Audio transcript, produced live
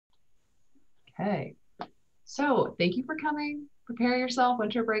Okay. So thank you for coming. Prepare yourself.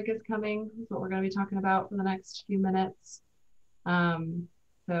 Winter break is coming. That's what we're going to be talking about for the next few minutes. Um,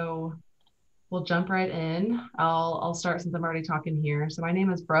 so we'll jump right in. I'll start since I'm already talking here. So my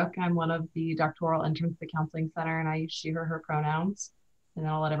name is Brooke. I'm one of the doctoral interns at the Counseling Center, and I use she, her pronouns. And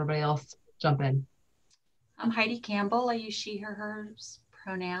then I'll let everybody else jump in. I'm Heidi Campbell. I use she, her, hers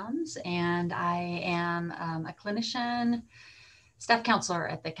pronouns, and I am a clinician, staff counselor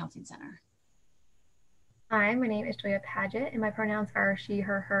at the Counseling Center. Hi, my name is Julia Paget, and my pronouns are she,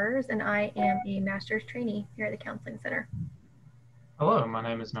 her, hers, and I am a master's trainee here at the Counseling Center. Hello, my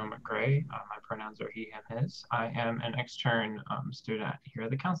name is Noah McGray. My pronouns are he, him, his. I am an extern student here at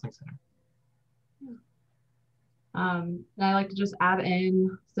the Counseling Center. And I like to just add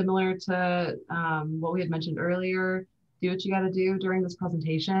in, similar to what we had mentioned earlier, do what you got to do during this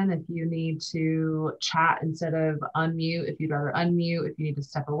presentation. If you need to chat instead of unmute, if you'd rather unmute, if you need to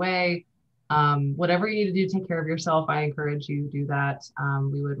step away, whatever you need to do to take care of yourself, I encourage you to do that.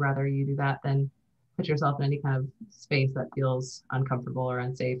 We would rather you do that than put yourself in any kind of space that feels uncomfortable or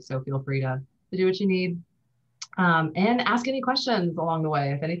unsafe. So feel free to do what you need. And ask any questions along the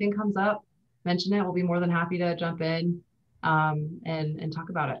way. If anything comes up, mention it. We'll be more than happy to jump in and talk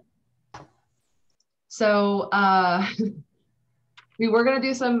about it. So we were going to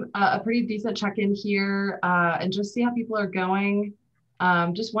do some a pretty decent check-in here and just see how people are going.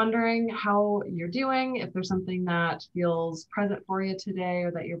 Just wondering how you're doing, if there's something that feels present for you today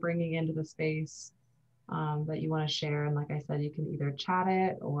or that you're bringing into the space that you want to share. And like I said, you can either chat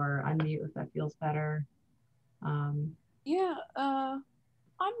it or unmute if that feels better. I'm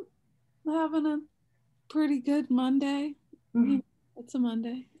having a pretty good Monday. Mm-hmm. It's a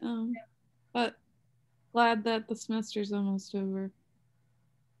Monday. But glad that the semester's almost over.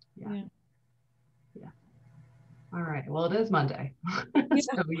 Yeah. All right. Well, it is Monday.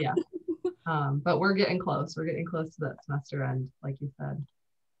 So yeah. But we're getting close. We're getting close to that semester end, like you said.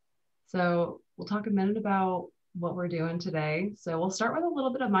 So we'll talk a minute about what we're doing today. So we'll start with a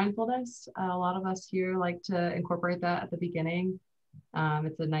little bit of mindfulness. A lot of us here like to incorporate that at the beginning.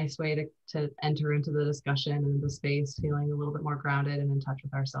 It's a nice way to enter into the discussion and the space feeling a little bit more grounded and in touch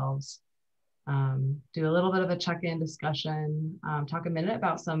with ourselves. Do a little bit of a check-in discussion, talk a minute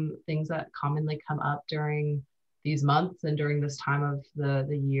about some things that commonly come up during these months and during this time of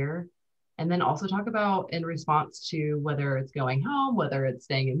the year. And then also talk about in response to whether it's going home, whether it's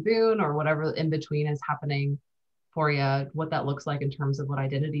staying in Boone or whatever in between is happening for you, what that looks like in terms of what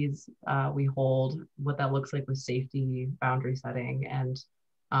identities we hold, what that looks like with safety, boundary setting, and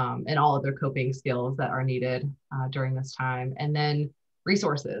all other coping skills that are needed during this time. And then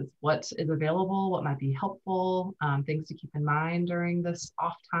resources, what is available, what might be helpful, things to keep in mind during this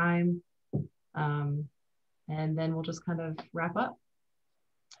off time. And then we'll just kind of wrap up.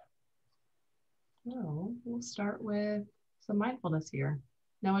 So we'll start with some mindfulness here.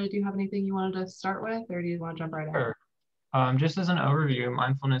 Noah, did you have anything you wanted to start with, or do you want to jump right in? Sure. Just as an overview,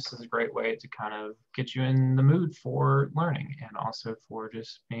 mindfulness is a great way to kind of get you in the mood for learning and also for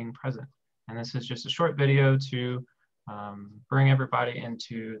just being present. And this is just a short video to bring everybody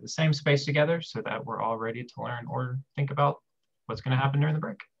into the same space together so that we're all ready to learn or think about what's going to happen during the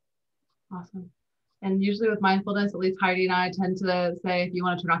break. Awesome. And usually with mindfulness, at least Heidi and I tend to say, if you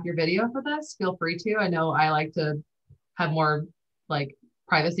want to turn off your video for this, feel free to. I know I like to have more like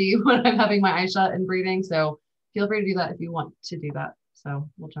privacy when I'm having my eyes shut and breathing. So feel free to do that if you want to do that. So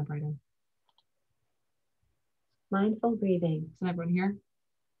we'll jump right in. Mindful breathing. Is everyone here?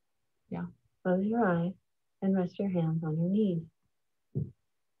 Yeah. Close your eyes and rest your hands on your knees.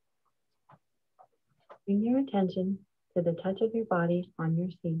 Bring your attention to the touch of your body on your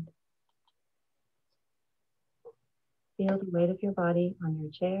seat. Feel the weight of your body on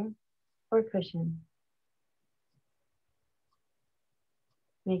your chair or cushion.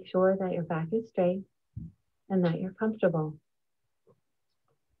 Make sure that your back is straight and that you're comfortable.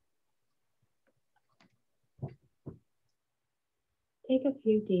 Take a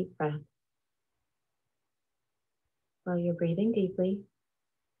few deep breaths. While you're breathing deeply,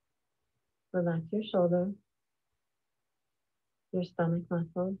 relax your shoulders, your stomach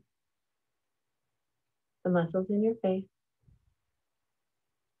muscles, the muscles in your face,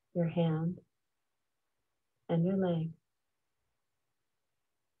 your hands, and your legs.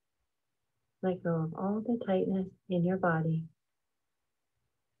 Let go of all the tightness in your body.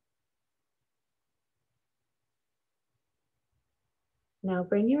 Now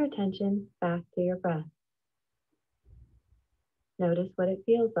bring your attention back to your breath. Notice what it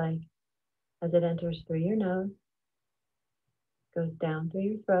feels like as it enters through your nose, goes down through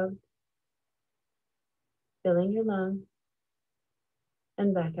your throat, filling your lungs,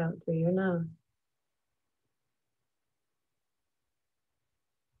 and back out through your nose.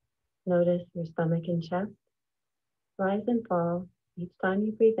 Notice your stomach and chest rise and fall each time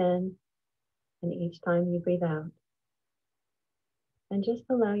you breathe in and each time you breathe out. And just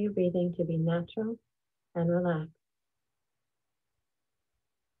allow your breathing to be natural and relaxed.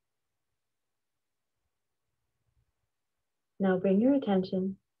 Now bring your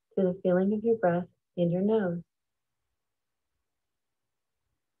attention to the feeling of your breath in your nose.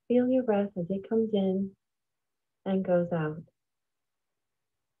 Feel your breath as it comes in and goes out.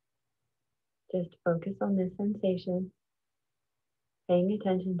 Just focus on this sensation, paying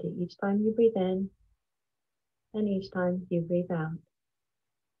attention to each time you breathe in and each time you breathe out.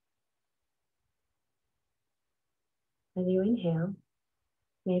 As you inhale,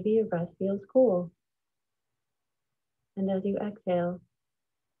 maybe your breath feels cool. And as you exhale,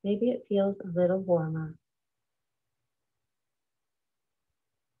 maybe it feels a little warmer.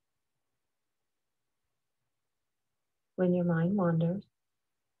 When your mind wanders,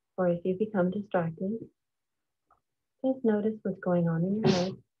 or if you become distracted, just notice what's going on in your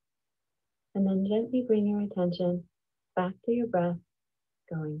head, and then gently bring your attention back to your breath,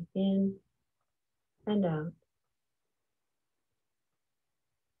 going in and out.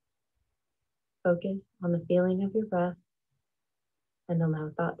 Focus on the feeling of your breath and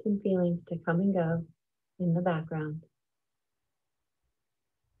allow thoughts and feelings to come and go in the background.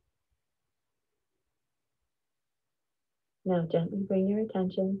 Now gently bring your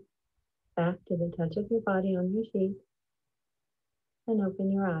attention back to the touch of your body on your sheet and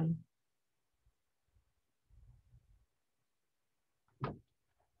open your eyes.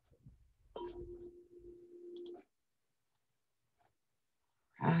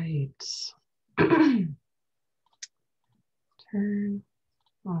 Right. Turn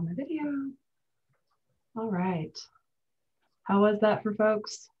on the video. All right. How was that for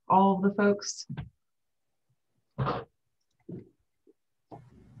folks? All of the folks?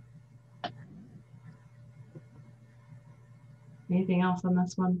 Anything else on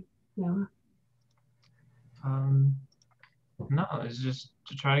this one, Noah? No, it's just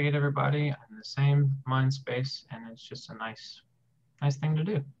to try to get everybody in the same mind space, and it's just a nice thing to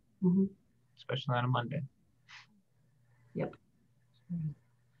do, especially on a Monday. Yep.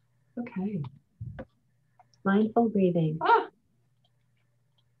 Okay. Mindful breathing. I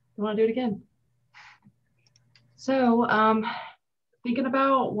want to do it again. So, thinking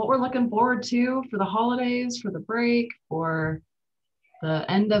about what we're looking forward to for the holidays, for the break, for the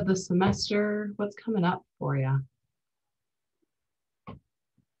end of the semester, what's coming up for you?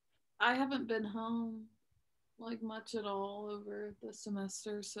 I haven't been home like much at all over the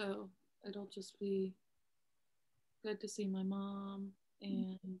semester, so it'll just be good to see my mom,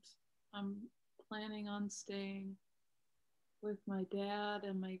 and I'm planning on staying with my dad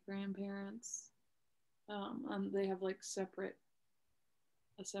and my grandparents. They have like a separate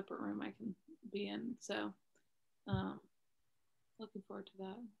room I can be in, so looking forward to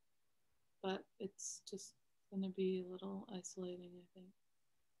that. But it's just going to be a little isolating, I think.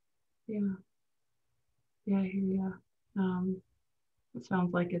 Yeah, I hear you. It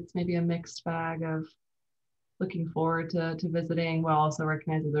sounds like it's maybe a mixed bag of looking forward to visiting, while also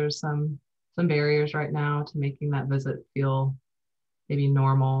recognizing there's some barriers right now to making that visit feel maybe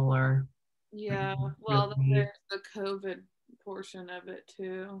normal or well, there's the COVID portion of it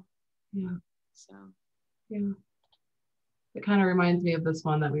too. So it kind of reminds me of this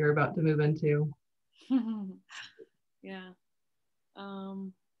one that we were about to move into.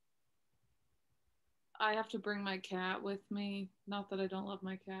 I have to bring my cat with me. Not that I don't love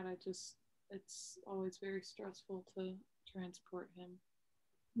my cat, it's always very stressful to transport him.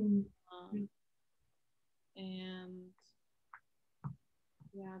 And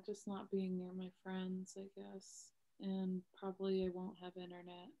just not being near my friends, I guess. And probably I won't have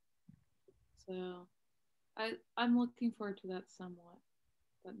internet. So I'm looking forward to that somewhat,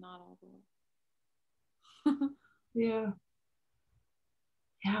 but not all the way.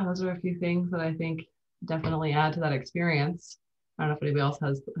 Yeah, those are a few things that I think definitely add to that experience. I don't know if anybody else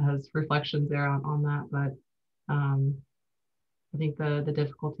has reflections there on that, but I think the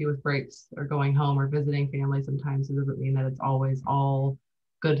difficulty with breaks or going home or visiting family sometimes it doesn't mean that it's always all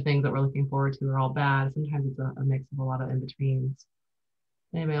good things that we're looking forward to or all bad. Sometimes it's a mix of a lot of in-betweens.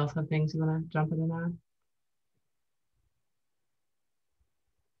 Anybody else have things you want to jump in and add?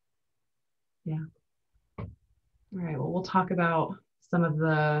 Yeah. All right, well, we'll talk about some of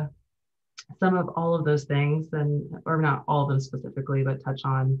all of those things, or not all of them specifically, but touch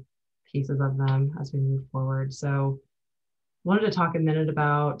on pieces of them as we move forward. So wanted to talk a minute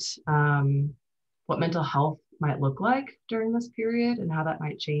about what mental health might look like during this period and how that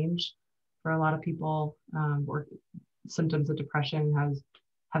might change for a lot of people, or symptoms of depression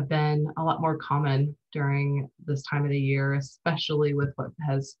have been a lot more common during this time of the year, especially with what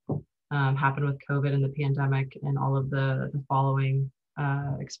has happened with COVID and the pandemic and all of the following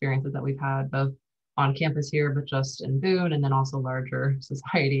experiences that we've had, both on campus here, but just in Boone, and then also larger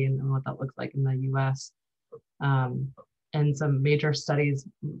society and what that looks like in the US. And some major studies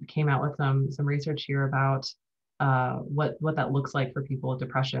came out with some research here about what that looks like for people with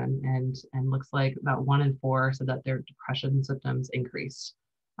depression, and looks like about 1 in 4 said that their depression symptoms increased.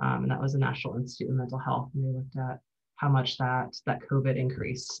 And that was the National Institute of Mental Health, and they looked at how much that COVID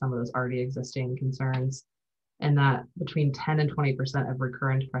increased some of those already existing concerns, and that between 10 and 20% of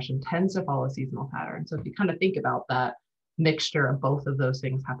recurrent depression tends to follow a seasonal pattern. So if you kind of think about that mixture of both of those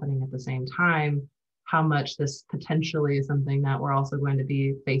things happening at the same time, how much this potentially is something that we're also going to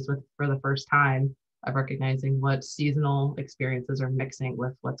be faced with for the first time, of recognizing what seasonal experiences are mixing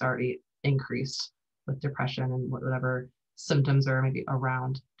with what's already increased with depression and whatever symptoms are maybe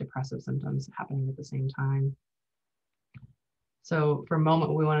around depressive symptoms happening at the same time. So for a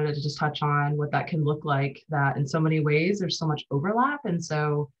moment, we wanted to just touch on what that can look like, that in so many ways, there's so much overlap. And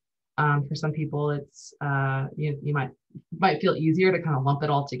so for some people, it's, you might feel easier to kind of lump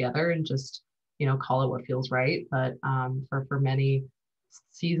it all together and just, call it what feels right. But for many,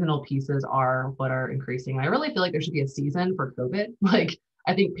 seasonal pieces are what are increasing. I really feel like there should be a season for COVID. Like,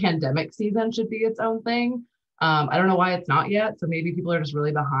 I think pandemic season should be its own thing. I don't know why it's not yet. So maybe people are just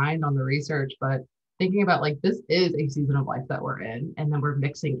really behind on the research, but thinking about like, this is a season of life that we're in, and then we're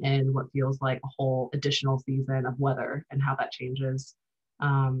mixing in what feels like a whole additional season of weather and how that changes.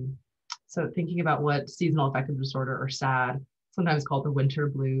 So thinking about what seasonal affective disorder, or SAD, sometimes called the winter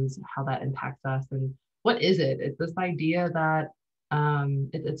blues, how that impacts us, and what is it? It's this idea that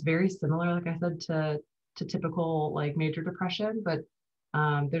it's very similar, like I said, to typical like major depression, but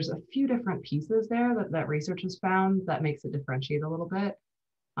there's a few different pieces there that research has found that makes it differentiate a little bit.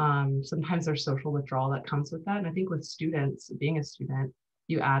 Sometimes there's social withdrawal that comes with that. And I think with students, being a student,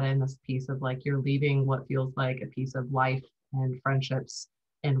 you add in this piece of like, you're leaving what feels like a piece of life and friendships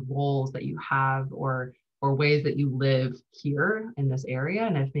and roles that you have, or ways that you live here in this area.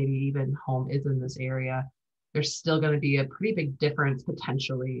 And if maybe even home is in this area, there's still going to be a pretty big difference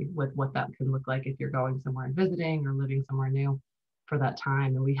potentially with what that can look like if you're going somewhere and visiting or living somewhere new for that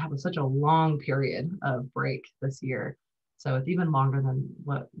time. And we have such a long period of break this year. So it's even longer than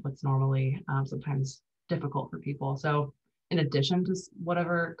what's normally sometimes difficult for people. So in addition to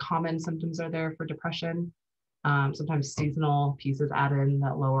whatever common symptoms are there for depression, sometimes seasonal pieces add in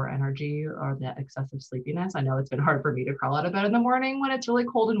that lower energy or that excessive sleepiness. I know it's been hard for me to crawl out of bed in the morning when it's really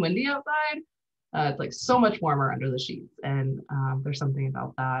cold and windy outside. It's like so much warmer under the sheets. And there's something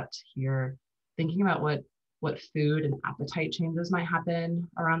about that here. Thinking about what food and appetite changes might happen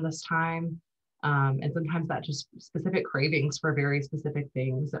around this time. And sometimes that just specific cravings for very specific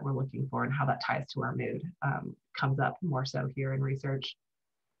things that we're looking for, and how that ties to our mood comes up more so here in research.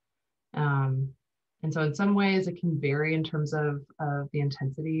 And so in some ways it can vary in terms of the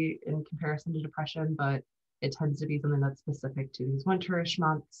intensity in comparison to depression, but it tends to be something that's specific to these winterish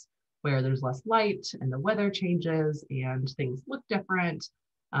months where there's less light and the weather changes and things look different.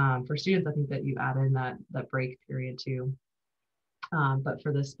 For students, I think that you add in that break period too. But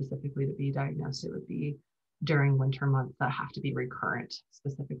for this specifically to be diagnosed, it would be during winter months that have to be recurrent,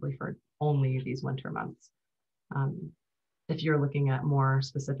 specifically for only these winter months. If you're looking at more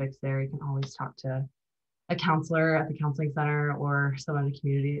specifics there, you can always talk to a counselor at the counseling center or someone in the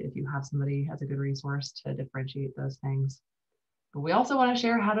community if you have somebody as a good resource to differentiate those things. But we also want to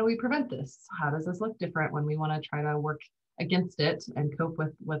share, how do we prevent this? How does this look different when we want to try to work against it and cope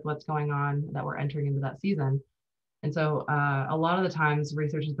with what's going on that we're entering into that season? And so a lot of the times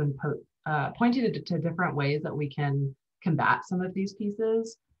research has been pointing to different ways that we can combat some of these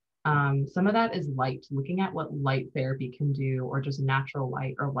pieces. Some of that is light, looking at what light therapy can do, or just natural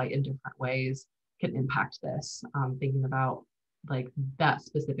light or light in different ways can impact this. Thinking about like that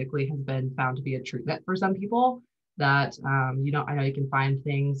specifically has been found to be a treatment for some people that, I know you can find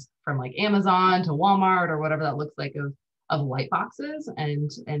things from like Amazon to Walmart or whatever that looks like of light boxes,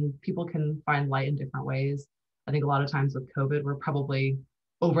 and people can find light in different ways. I think a lot of times with COVID, we're probably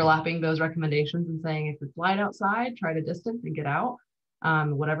overlapping those recommendations and saying, if it's light outside, try to distance and get out,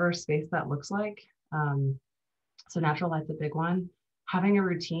 whatever space that looks like. So natural light's a big one. Having a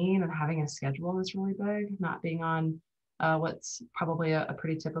routine and having a schedule is really big, not being on what's probably a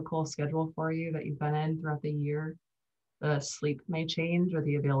pretty typical schedule for you that you've been in throughout the year. The sleep may change, or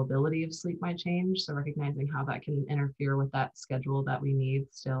the availability of sleep might change. So recognizing how that can interfere with that schedule that we need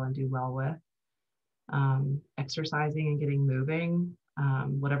still and do well with. Exercising and getting moving,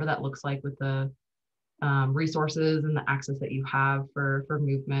 whatever that looks like with the resources and the access that you have for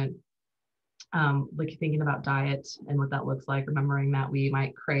movement. Like thinking about diet and what that looks like, remembering that we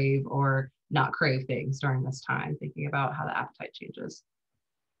might crave or not crave things during this time, thinking about how the appetite changes.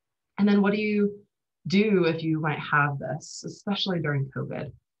 And then what do you do if you might have this, especially during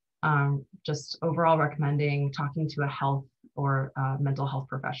COVID? Just overall recommending talking to a health or mental health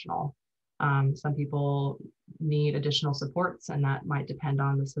professional. Some people need additional supports, and that might depend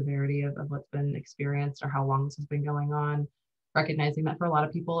on the severity of what's been experienced or how long this has been going on. Recognizing that for a lot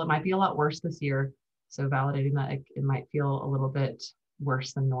of people, it might be a lot worse this year. So validating that it might feel a little bit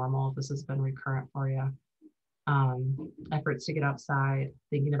worse than normal if this has been recurrent for you. Efforts to get outside,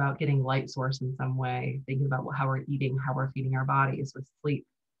 thinking about getting light source in some way, thinking about how we're eating, how we're feeding our bodies with sleep,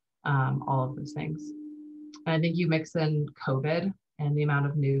 all of those things. And I think you mix in COVID and the amount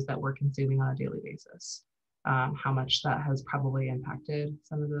of news that we're consuming on a daily basis, how much that has probably impacted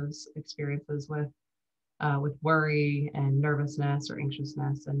some of those experiences with worry and nervousness or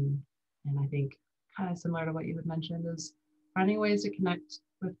anxiousness. And I think kind of similar to what you had mentioned is finding ways to connect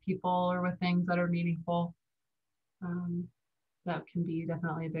with people or with things that are meaningful. That can be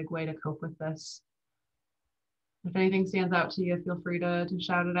definitely a big way to cope with this. If anything stands out to you, feel free to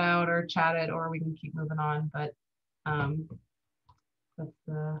shout it out or chat it, or we can keep moving on. But that's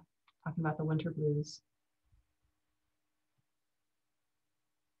talking about the winter blues.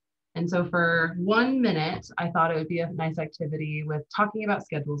 And so for 1 minute, I thought it would be a nice activity with talking about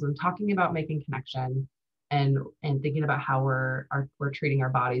schedules and talking about making connection and thinking about how we're treating our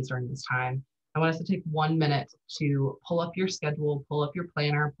bodies during this time. I want us to take 1 minute to pull up your schedule, pull up your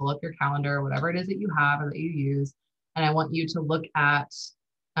planner, pull up your calendar, whatever it is that you have or that you use. And I want you to look at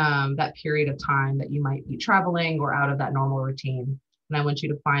that period of time that you might be traveling or out of that normal routine. And I want you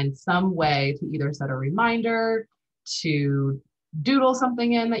to find some way to either set a reminder, to doodle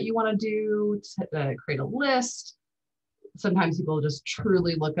something in that you want to do, to create a list. Sometimes people just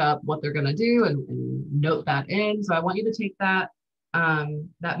truly look up what they're going to do and note that in. So I want you to take that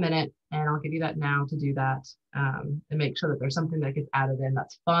minute, and I'll give you that now to do that, and make sure that there's something that gets added in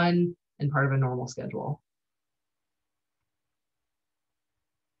that's fun and part of a normal schedule.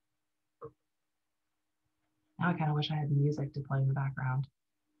 Now I kind of wish I had music to play in the background.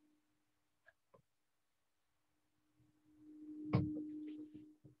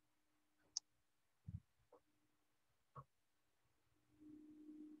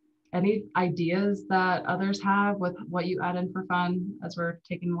 Any ideas that others have with what you add in for fun as we're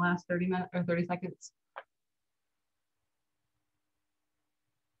taking the last 30 minutes or 30 seconds?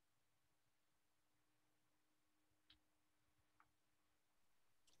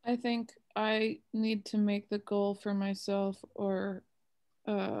 I think I need to make the goal for myself, or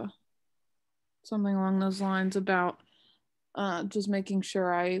something along those lines, about just making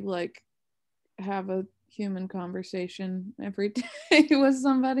sure I like have a human conversation every day with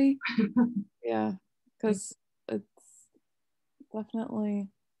somebody. Yeah, because it's definitely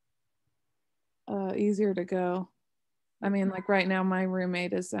easier to go. I mean, like right now my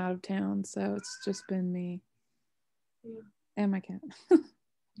roommate is out of town, so it's just been me and my cat.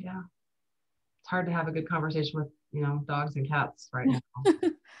 Yeah, it's hard to have a good conversation with, dogs and cats right now.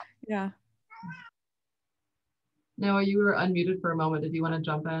 Yeah. Noah, you were unmuted for a moment. Did you want to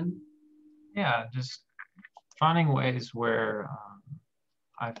jump in? Yeah, just finding ways where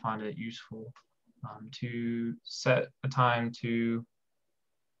I find it useful to set a time to,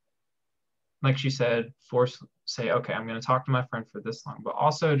 like she said, say, okay, I'm going to talk to my friend for this long, but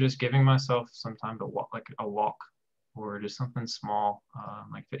also just giving myself some time to walk, like a walk, or just something small,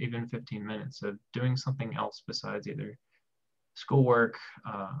 like even 15 minutes of doing something else besides either schoolwork,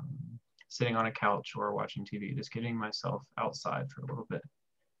 sitting on a couch, or watching TV. Just getting myself outside for a little bit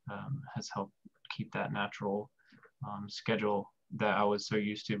has helped keep that natural schedule that I was so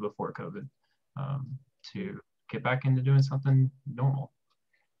used to before COVID, to get back into doing something normal.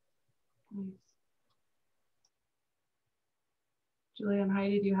 Nice. Julia and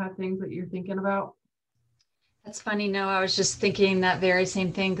Heidi, do you have things that you're thinking about? That's funny. No, I was just thinking that very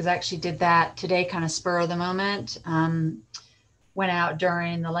same thing, because I actually did that today, kind of spur of the moment. Went out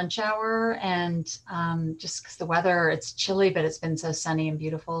during the lunch hour, and just because the weather, it's chilly, but it's been so sunny and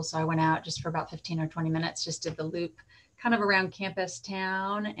beautiful. So I went out just for about 15 or 20 minutes, just did the loop kind of around campus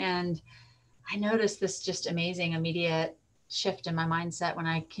town. And I noticed this just amazing immediate shift in my mindset when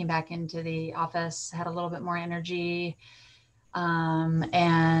I came back into the office, had a little bit more energy,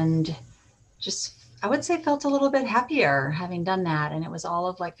 and just, I would say, felt a little bit happier having done that. And it was all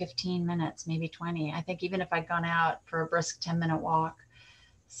of like 15 minutes, maybe 20. I think even if I'd gone out for a brisk 10-minute walk.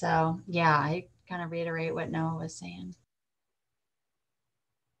 So yeah, I kind of reiterate what Noah was saying.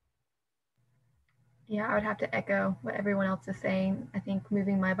 Yeah, I would have to echo what everyone else is saying. I think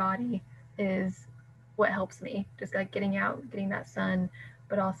moving my body is what helps me, just like getting out, getting that sun,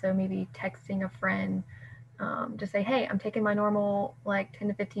 but also maybe texting a friend to say, hey, I'm taking my normal like 10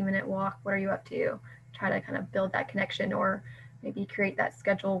 to 15-minute walk. What are you up to? Try to kind of build that connection, or maybe create that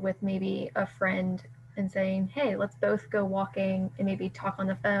schedule with maybe a friend and saying, hey, let's both go walking and maybe talk on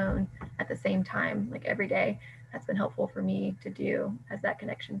the phone at the same time, like every day. That's been helpful for me to do as that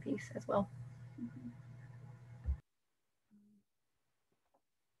connection piece as well.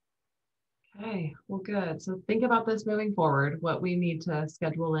 Okay, well, good. So think about this moving forward, what we need to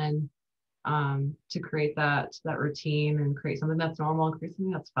schedule in to create that routine and create something that's normal, create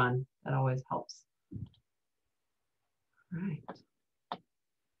something that's fun. That always helps. All right.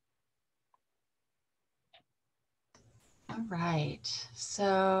 All right.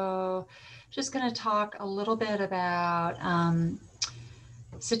 So just going to talk a little bit about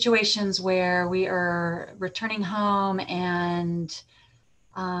situations where we are returning home and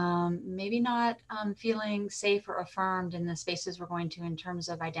maybe not feeling safe or affirmed in the spaces we're going to in terms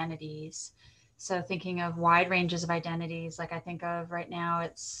of identities. So thinking of wide ranges of identities, like I think of right now,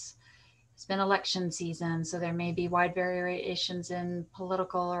 it's been election season, so there may be wide variations in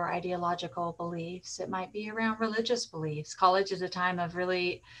political or ideological beliefs. It might be around religious beliefs. College is a time of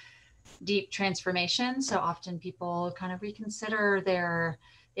really deep transformation, so often people kind of reconsider the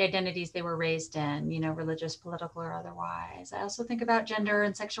identities they were raised in, you know, religious, political, or otherwise. I also think about gender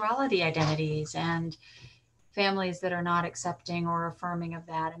and sexuality identities and families that are not accepting or affirming of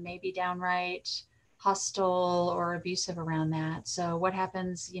that, and maybe downright hostile or abusive around that. So what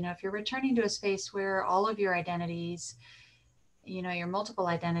happens, you know, if you're returning to a space where all of your identities, you know, your multiple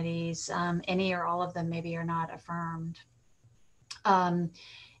identities, any or all of them maybe are not affirmed.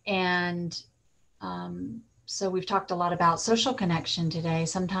 And so we've talked a lot about social connection today.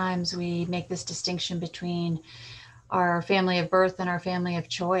 Sometimes we make this distinction between our family of birth and our family of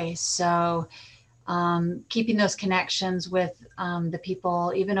choice. So keeping those connections with the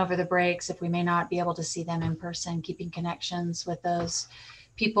people, even over the breaks, if we may not be able to see them in person, keeping connections with those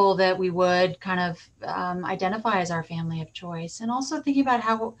people that we would kind of identify as our family of choice. And also thinking about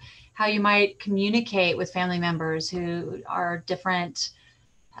how you might communicate with family members who are different,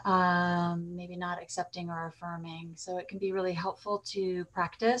 maybe not accepting or affirming. So it can be really helpful to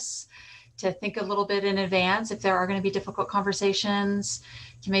practice, to think a little bit in advance if there are going to be difficult conversations,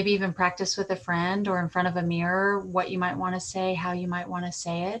 to maybe even practice with a friend or in front of a mirror what you might want to say, how you might want to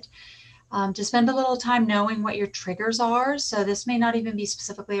say it. To spend a little time knowing what your triggers are. So this may not even be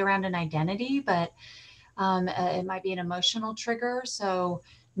specifically around an identity, but it might be an emotional trigger. So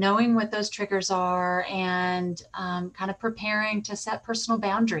knowing what those triggers are and kind of preparing to set personal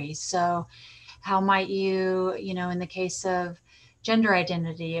boundaries. So how might you, you know, in the case of gender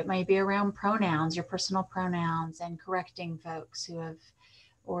identity, it might be around pronouns, your personal pronouns, and correcting folks who have,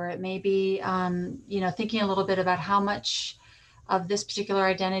 or it may be, you know, thinking a little bit about how much of this particular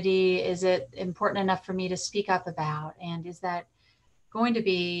identity is it important enough for me to speak up about, and is that going to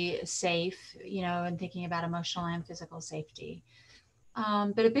be safe, you know, and thinking about emotional and physical safety.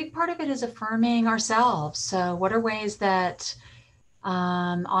 But a big part of it is affirming ourselves. So what are ways that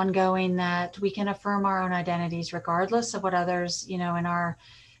ongoing that we can affirm our own identities regardless of what others, you know, in our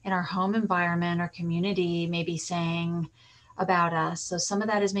home environment or community may be saying about us. So some of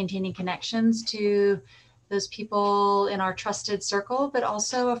that is maintaining connections to those people in our trusted circle, but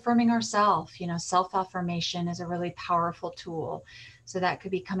also affirming ourselves. You know, self-affirmation is a really powerful tool. So that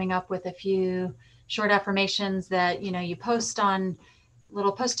could be coming up with a few short affirmations that, you know, you post on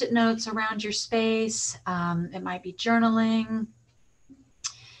little post-it notes around your space. It might be journaling.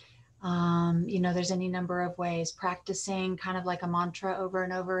 You know, there's any number of ways, practicing kind of like a mantra over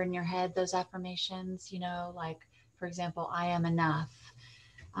and over in your head, those affirmations, you know, like, for example, I am enough,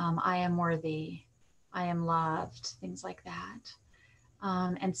 I am worthy, I am loved, things like that.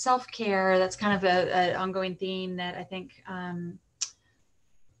 And self-care, that's kind of an ongoing theme that I think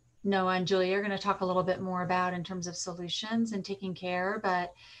Noah and Julia are going to talk a little bit more about in terms of solutions and taking care,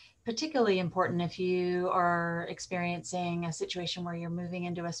 but particularly important if you are experiencing a situation where you're moving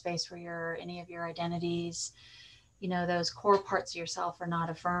into a space where any of your identities, you know, those core parts of yourself are not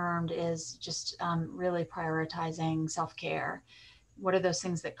affirmed, is just really prioritizing self-care. What are those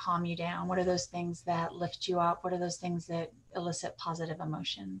things that calm you down? What are those things that lift you up? What are those things that elicit positive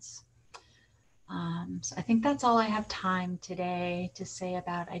emotions? So I think that's all I have time today to say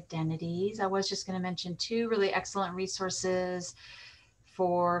about identities. I was just going to mention two really excellent resources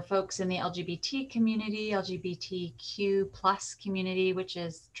for folks in the LGBT community, LGBTQ plus community, which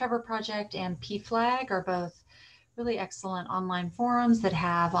is Trevor Project and PFLAG, are both really excellent online forums that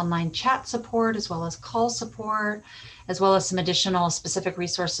have online chat support as well as call support, as well as some additional specific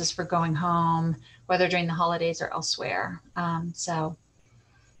resources for going home, whether during the holidays or elsewhere. So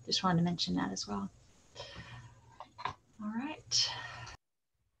just wanted to mention that as well. All right.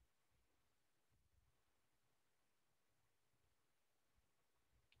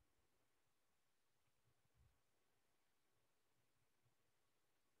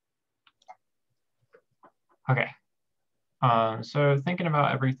 Okay. So thinking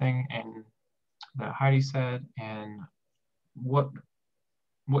about everything and that Heidi said, and what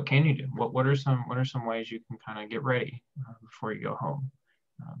can you do? What are some ways you can kind of get ready before you go home?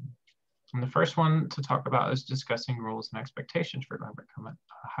 And the first one to talk about is discussing rules and expectations for going back home.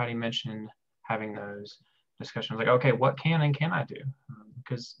 Heidi mentioned having those discussions like, okay, what can and can I do?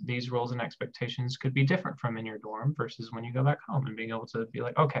 Because these rules and expectations could be different from in your dorm versus when you go back home, and being able to be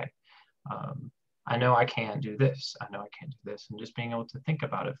like, okay, I know I can do this. I know I can't do this. And just being able to think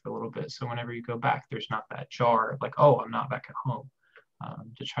about it for a little bit. So whenever you go back, there's not that jar of like, oh, I'm not back at home.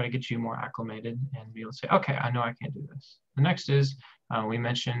 To try to get you more acclimated and be able to say, okay, I know I can do this. The next is we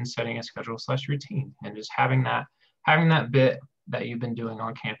mentioned setting a schedule / routine, and just having that bit that you've been doing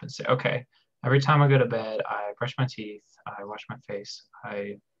on campus. Say, okay, every time I go to bed, I brush my teeth, I wash my face,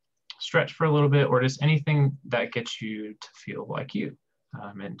 I stretch for a little bit, or just anything that gets you to feel like you,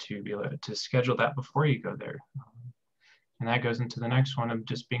 and to be able to schedule that before you go there. And that goes into the next one of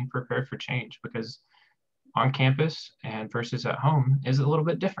just being prepared for change, because on campus and versus at home is a little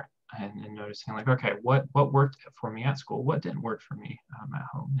bit different, and noticing like, okay, what worked for me at school, what didn't work for me at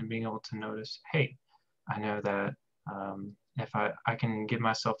home, and being able to notice, hey, I know that if I can give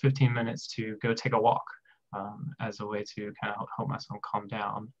myself 15 minutes to go take a walk as a way to kind of help myself calm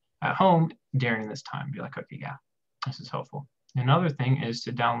down at home during this time, be like, okay, yeah, this is helpful. Another thing is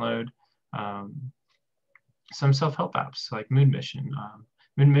to download some self-help apps like Mood Mission.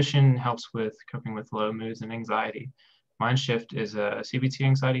 Mood Mission helps with coping with low moods and anxiety. Mindshift is a CBT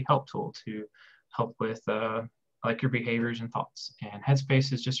anxiety help tool to help with like your behaviors and thoughts. And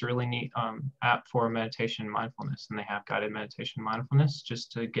Headspace is just a really neat app for meditation and mindfulness. And they have guided meditation and mindfulness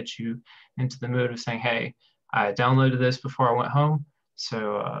just to get you into the mood of saying, hey, I downloaded this before I went home,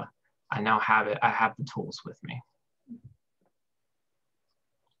 so I now have it. I have the tools with me.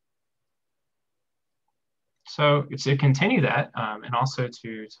 So to continue that, and also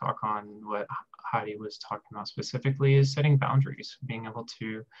to talk on what Heidi was talking about specifically, is setting boundaries, being able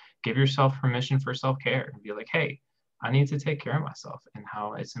to give yourself permission for self-care and be like, hey, I need to take care of myself, and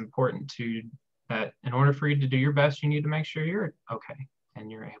how it's important to that in order for you to do your best, you need to make sure you're okay and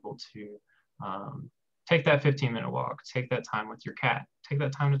you're able to take that 15-minute walk, take that time with your cat, take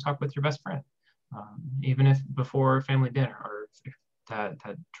that time to talk with your best friend, even if before family dinner, or if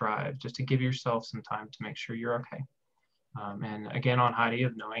that drive, just to give yourself some time to make sure you're okay. And again, on Heidi,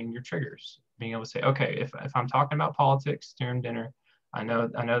 of knowing your triggers, being able to say, okay, if I'm talking about politics during dinner, I know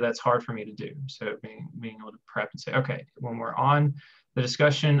that's hard for me to do. So being able to prep and say, okay, when we're on the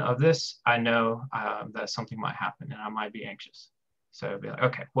discussion of this, I know that something might happen and I might be anxious. So be like,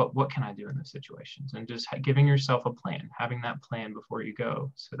 okay, what can I do in those situations? And just giving yourself a plan, having that plan before you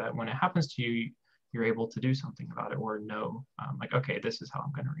go, so that when it happens to you, you're able to do something about it, or know like, okay, this is how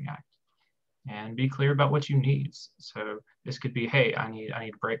I'm going to react. And be clear about what you need. So this could be, hey, I need a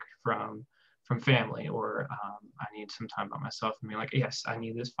break from family, or I need some time by myself, and be like, yes, I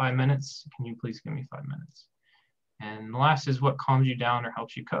need this 5 minutes. Can you please give me 5 minutes? And the last is what calms you down or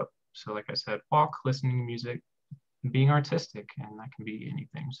helps you cope. So like I said, walk, listening to music, being artistic, and that can be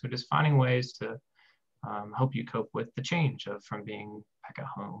anything. So just finding ways to help you cope with the change of from being back at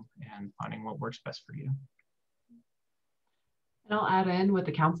home, and finding what works best for you. And I'll add in, with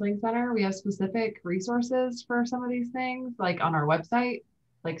the counseling center, we have specific resources for some of these things, like on our website,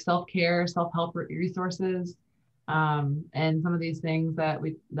 like self-care, self-help resources, and some of these things that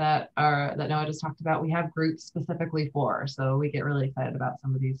Noah just talked about, we have groups specifically for. So we get really excited about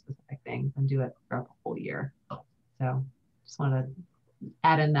some of these specific things and do it throughout the whole year. So just want to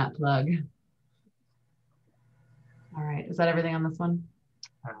add in that plug. All right, is that everything on this one?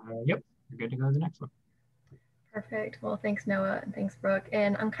 Yep, you're good to go to the next one. Perfect. Well, thanks, Noah, and thanks, Brooke.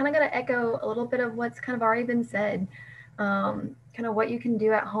 And I'm kind of going to echo a little bit of what's kind of already been said, kind of what you can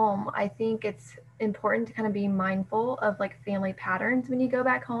do at home. I think it's important to kind of be mindful of like family patterns when you go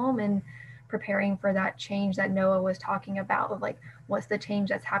back home, and preparing for that change that Noah was talking about, of like, what's the change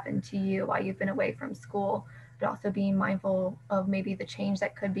that's happened to you while you've been away from school, but also being mindful of maybe the change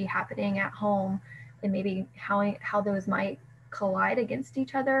that could be happening at home, and maybe how those might collide against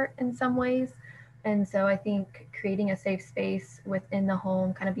each other in some ways. And so I think creating a safe space within the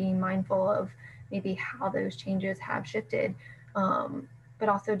home, kind of being mindful of maybe how those changes have shifted. But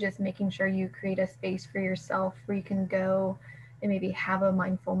also just making sure you create a space for yourself where you can go and maybe have a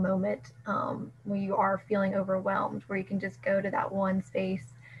mindful moment when you are feeling overwhelmed, where you can just go to that one space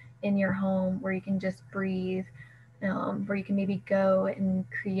in your home where you can just breathe, where you can maybe go and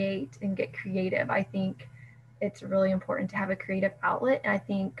create and get creative. I think it's really important to have a creative outlet. And I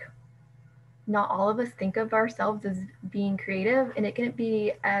think not all of us think of ourselves as being creative, and it can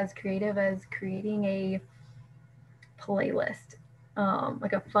be as creative as creating a playlist,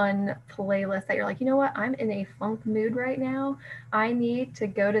 like a fun playlist that you're like, you know what, I'm in a funk mood right now. I need to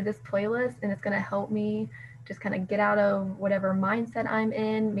go to this playlist and it's going to help me just kind of get out of whatever mindset I'm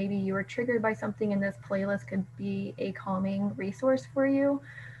in. Maybe you were triggered by something and this playlist could be a calming resource for you.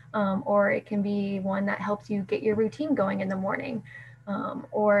 Or it can be one that helps you get your routine going in the morning.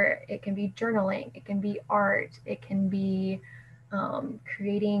 Or it can be journaling, it can be art, it can be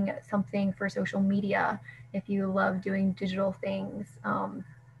creating something for social media if you love doing digital things,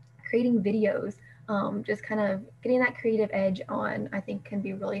 creating videos, just kind of getting that creative edge on, I think can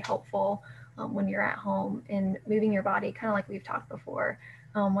be really helpful when you're at home and moving your body, kind of like we've talked before,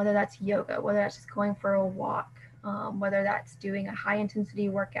 whether that's yoga, whether that's just going for a walk, whether that's doing a high intensity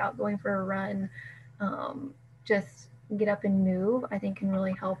workout, going for a run, just get up and move, I think can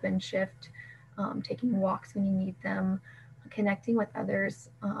really help and shift, taking walks when you need them, connecting with others.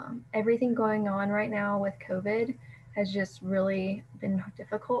 Everything going on right now with COVID has just really been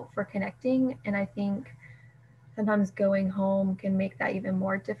difficult for connecting. And I think sometimes going home can make that even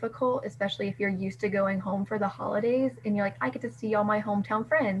more difficult, especially if you're used to going home for the holidays and you're like, I get to see all my hometown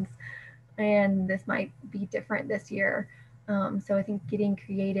friends. And this might be different this year. So I think getting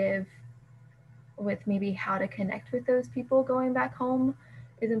creative with maybe how to connect with those people going back home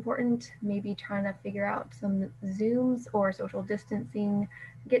is important. Maybe trying to figure out some Zooms or social distancing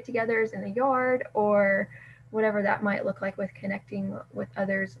get-togethers in the yard, or whatever that might look like with connecting with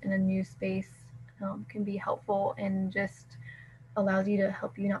others in a new space, can be helpful and just allows you to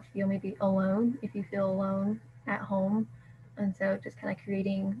help you not feel maybe alone if you feel alone at home. And so just kind of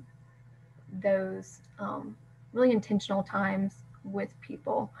creating those really intentional times with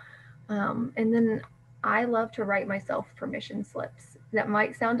people. And then I love to write myself permission slips. That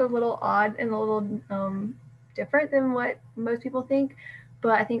might sound a little odd and a little different than what most people think,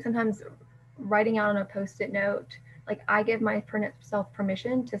 but I think sometimes writing out on a Post-it note, like I give myself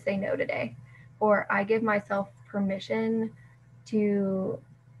permission to say no today, or I give myself permission to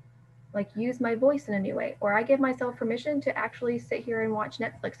like use my voice in a new way, or I give myself permission to actually sit here and watch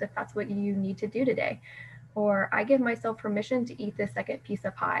Netflix if that's what you need to do today. Or I give myself permission to eat the second piece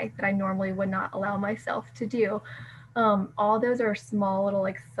of pie that I normally would not allow myself to do. All those are small little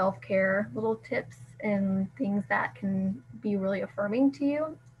like self-care little tips and things that can be really affirming to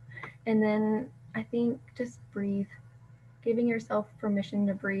you. And then I think just breathe, giving yourself permission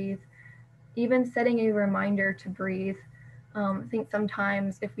to breathe, even setting a reminder to breathe. I think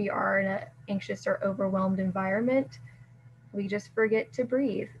sometimes if we are in an anxious or overwhelmed environment, we just forget to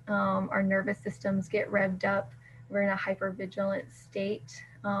breathe. Our nervous systems get revved up. We're in a hypervigilant state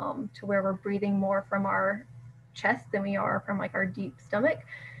to where we're breathing more from our chest than we are from like our deep stomach.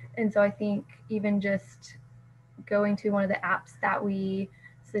 And so I think even just going to one of the apps that we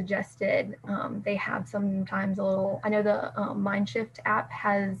suggested, they have sometimes a little, I know the MindShift app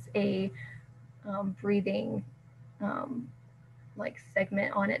has a breathing like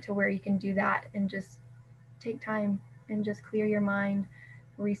segment on it to where you can do that and just take time and just clear your mind,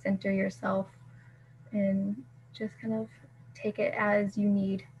 recenter yourself, and just kind of take it as you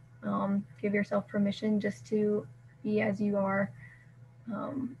need. Give yourself permission just to be as you are.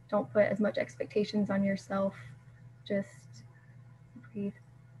 Don't put as much expectations on yourself. Just breathe.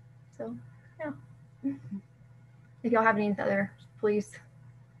 So, yeah. If y'all have any other, please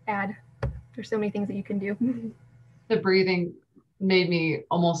add. There's so many things that you can do. The breathing made me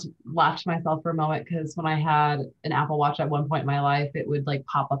almost laugh to myself for a moment, because when I had an Apple Watch at one point in my life, it would like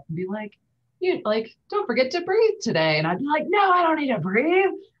pop up and be like, you like, don't forget to breathe today. And I'd be like, no, I don't need to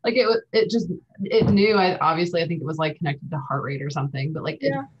breathe. Like it knew, I think it was like connected to heart rate or something, but like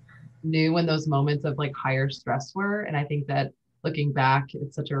it knew when those moments of like higher stress were. And I think that looking back,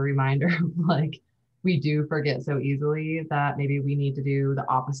 it's such a reminder of like, we do forget so easily that maybe we need to do the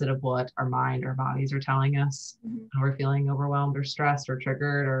opposite of what our mind or bodies are telling us when we're feeling overwhelmed or stressed or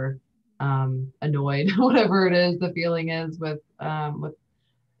triggered or annoyed, whatever it is the feeling is with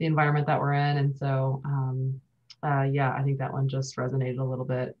the environment that we're in. And so yeah, I think that one just resonated a little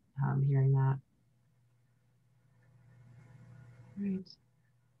bit, hearing that. Right.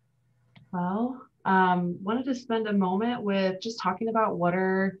 Well, wanted to spend a moment with just talking about what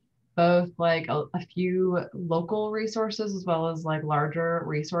are both like a few local resources as well as like larger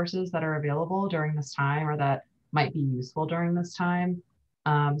resources that are available during this time or that might be useful during this time.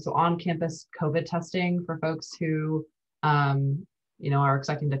 So on campus COVID testing for folks who, are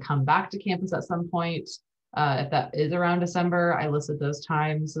expecting to come back to campus at some point. If that is around December, I listed those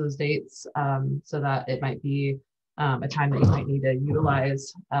times, those dates, so that it might be a time that you might need to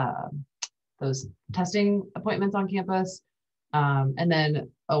utilize those testing appointments on campus. And then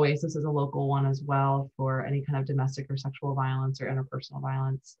OASIS is a local one as well for any kind of domestic or sexual violence or interpersonal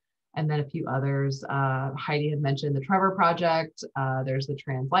violence. And then a few others. Heidi had mentioned the Trevor Project. There's the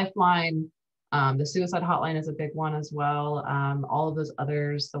Trans Lifeline. The suicide hotline is a big one as well. All of those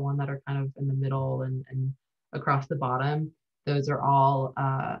others, the one that are kind of in the middle and across the bottom, those are all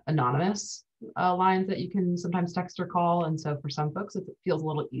anonymous lines that you can sometimes text or call. And so for some folks, it feels a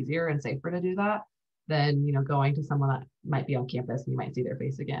little easier and safer to do that than going to someone that might be on campus and you might see their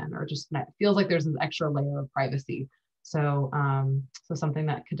face again, or just feels like there's an extra layer of privacy. So so something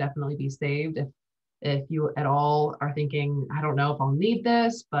that could definitely be saved if you at all are thinking, I don't know if I'll need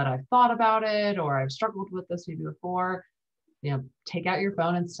this, but I've thought about it, or I've struggled with this maybe before, take out your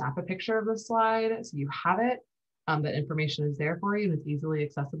phone and snap a picture of the slide so you have it. That information is there for you and it's easily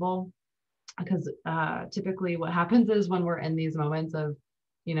accessible. Because typically what happens is when we're in these moments of,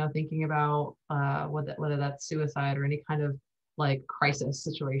 thinking about whether that's suicide or any kind of like crisis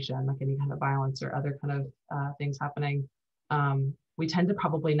situation, like any kind of violence or other kind of things happening, we tend to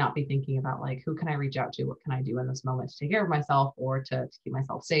probably not be thinking about like, who can I reach out to? What can I do in this moment to take care of myself or to keep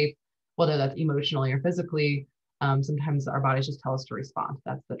myself safe, whether that's emotionally or physically. Sometimes our bodies just tell us to respond.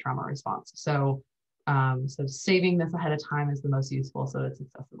 That's the trauma response. So, so saving this ahead of time is the most useful so it's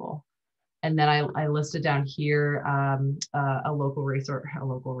accessible. And then I listed down here a local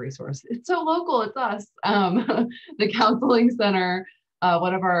resource. It's so local, it's us. The counseling center.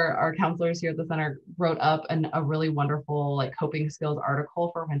 One of our counselors here at the center wrote up a really wonderful like coping skills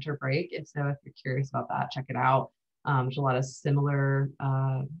article for winter break. And so if you're curious about that, check it out. There's a lot of similar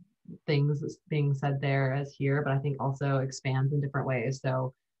things being said there as here, but I think also expands in different ways.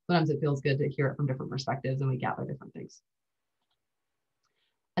 So sometimes it feels good to hear it from different perspectives and we gather different things.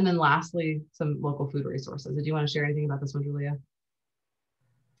 And then lastly, some local food resources. Did you want to share anything about this one, Julia?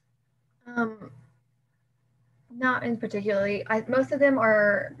 Not in particularly. Most of them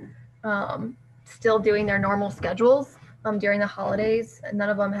are still doing their normal schedules during the holidays. None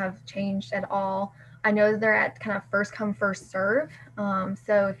of them have changed at all. I know they're at kind of first come, first serve.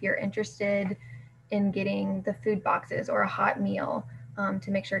 So if you're interested in getting the food boxes or a hot meal,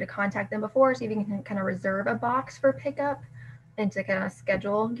 to make sure to contact them before, so you can kind of reserve a box for pickup and to kind of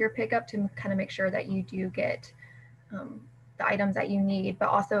schedule your pickup to kind of make sure that you do get the items that you need. But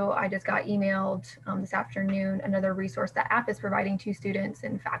also I just got emailed this afternoon another resource that app is providing to students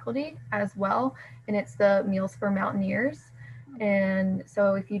and faculty as well, and it's the Meals for Mountaineers. And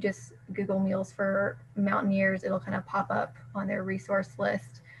so if you just Google Meals for Mountaineers, it'll kind of pop up on their resource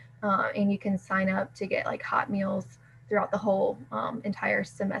list, and you can sign up to get like hot meals throughout the whole entire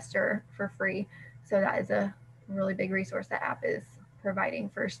semester for free. So that is a really big resource that app is providing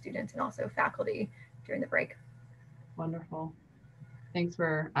for students and also faculty during the break. Wonderful. Thanks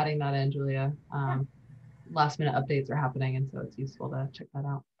for adding that in, Julia. Last minute updates are happening, and so it's useful to check that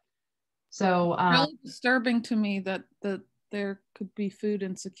out. So really disturbing to me that there could be food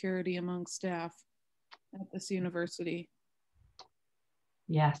insecurity among staff at this university.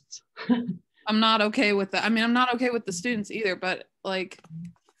 Yes. I'm not okay with that. I mean, I'm not okay with the students either, but like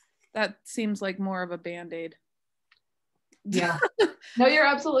that seems like more of a Band-Aid. Yeah. No, you're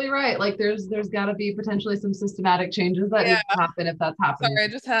absolutely right. Like there's got to be potentially some systematic changes that need to happen if that's happening. Sorry, I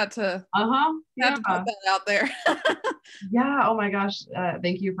just had to had to put that out there. Yeah. Oh my gosh.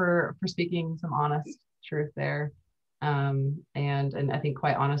 Thank you for speaking some honest truth there. And I think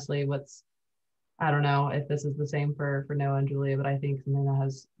quite honestly, I don't know if this is the same for Noah and Julia, but I think something that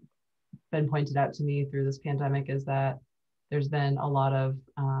has been pointed out to me through this pandemic is that there's been a lot of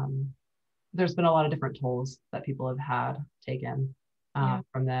different tolls that people have had taken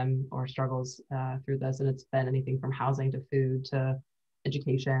from them or struggles through this. And it's been anything from housing to food to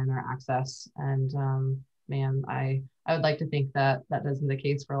education or access. And man, I would like to think that that isn't the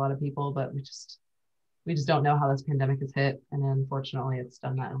case for a lot of people, but we just don't know how this pandemic has hit. And unfortunately, it's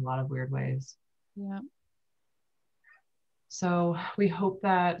done that in a lot of weird ways. Yeah. So we hope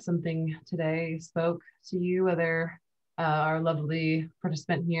that something today spoke to you, whether our lovely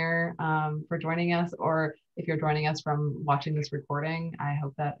participant here for joining us, or if you're joining us from watching this recording, I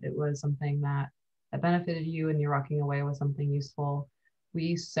hope that it was something that benefited you and you're walking away with something useful.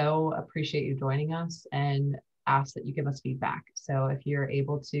 We so appreciate you joining us, and ask that you give us feedback. So if you're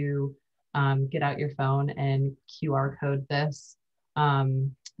able to get out your phone and QR code this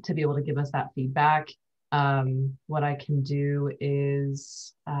to be able to give us that feedback, what I can do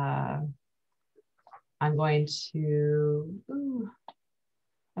is I'm going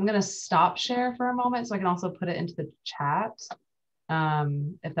to stop share for a moment so I can also put it into the chat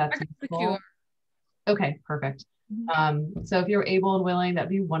if that's useful. Okay, perfect. So if you're able and willing, that'd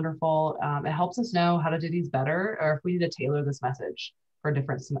be wonderful. It helps us know how to do these better, or if we need to tailor this message for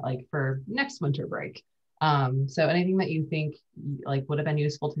different, like for next winter break. So anything that you think like would have been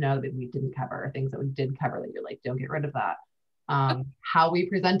useful to know that we didn't cover, or things that we did cover that you're like, don't get rid of that. How we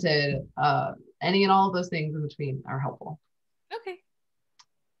presented, any and all of those things in between are helpful. Okay.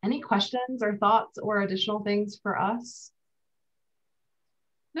 Any questions or thoughts or additional things for us?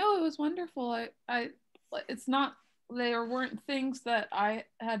 No, it was wonderful. It's not, there weren't things that I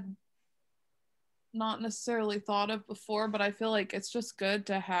had not necessarily thought of before, but I feel like it's just good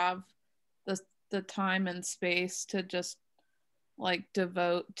to have the time and space to just like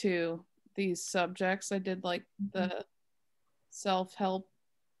devote to these subjects. I did like the self-help,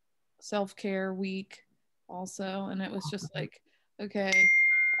 self-care week also, and it was just like, okay,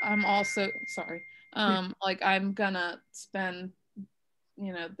 I'm also sorry, like I'm gonna spend,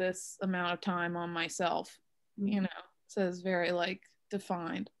 you know, this amount of time on myself, you know, so it's very like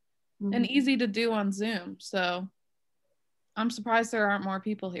defined and easy to do on Zoom. So I'm surprised there aren't more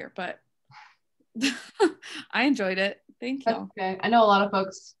people here, but I enjoyed it. Thank you. Okay. I know a lot of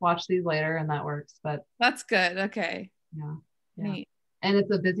folks watch these later and that works, but that's good. Okay. Yeah. Neat. And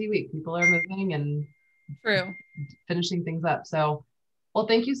it's a busy week. People are moving and true finishing things up. So, well,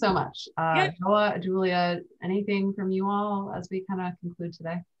 thank you so much. Noah, Julia, anything from you all as we kind of conclude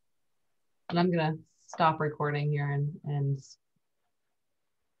today? And I'm going to stop recording here and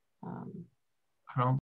I don't